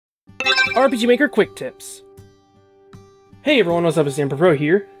RPG Maker Quick Tips. Hey everyone, what's up? It's Pro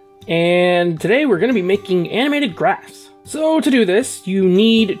here, and today we're going to be making animated graphs. So to do this, you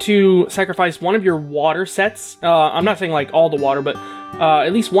need to sacrifice one of your water sets. I'm not saying like all the water, but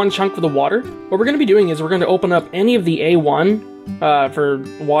at least one chunk of the water. What we're going to be doing is we're going to open up any of the A1 for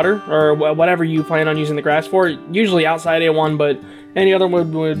water, or whatever you plan on using the graphs for. Usually outside A1, but any other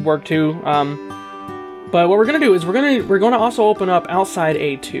would work too. But what we're going to do is we're going to also open up outside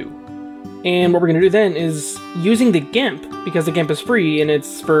A2. And what we're going to do then is, using the GIMP, because the GIMP is free and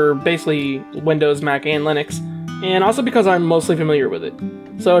it's for basically Windows, Mac, and Linux, and also because I'm mostly familiar with it.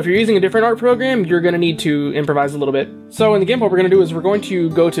 So if you're using a different art program, you're going to need to improvise a little bit. So in the GIMP, what we're going to do is we're going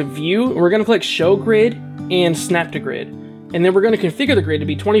to go to View, we're going to click Show Grid and Snap to Grid. And then we're going to configure the grid to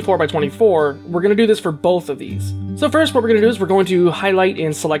be 24 by 24. We're going to do this for both of these. So first, what we're going to do is we're going to highlight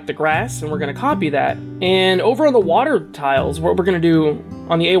and select the grass, and we're going to copy that. And over on the water tiles, what we're going to do,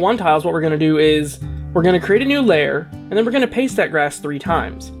 on the A1 tiles, what we're going to do is we're going to create a new layer, and then we're going to paste that grass 3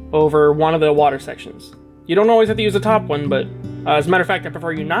 times over one of the water sections. You don't always have to use the top one, but as a matter of fact, I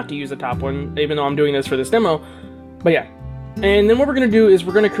prefer you not to use the top one, even though I'm doing this for this demo. But yeah. And then what we're going to do is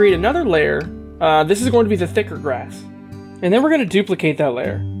we're going to create another layer. This is going to be the thicker grass. And then we're going to duplicate that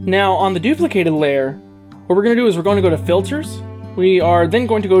layer. Now, on the duplicated layer, what we're going to do is we're going to go to Filters. We are then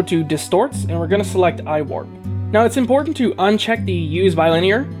going to go to Distorts, and we're going to select Eye Warp. Now, it's important to uncheck the Use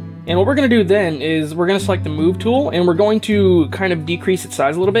Bilinear. And what we're going to do then is we're going to select the Move tool, and we're going to kind of decrease its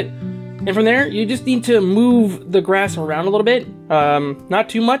size a little bit. And from there, you just need to move the grass around a little bit. Not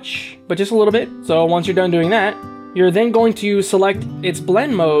too much, but just a little bit. So once you're done doing that, you're then going to select its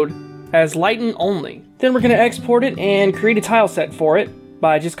blend mode as Lighten Only. Then we're going to export it and create a tile set for it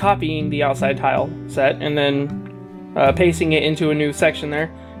by just copying the outside tile set and then pasting it into a new section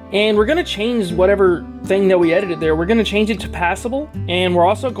there. And we're going to change whatever thing that we edited there. We're going to change it to passable, and we're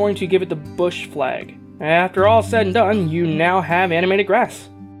also going to give it the bush flag. After all said and done, you now have animated grass.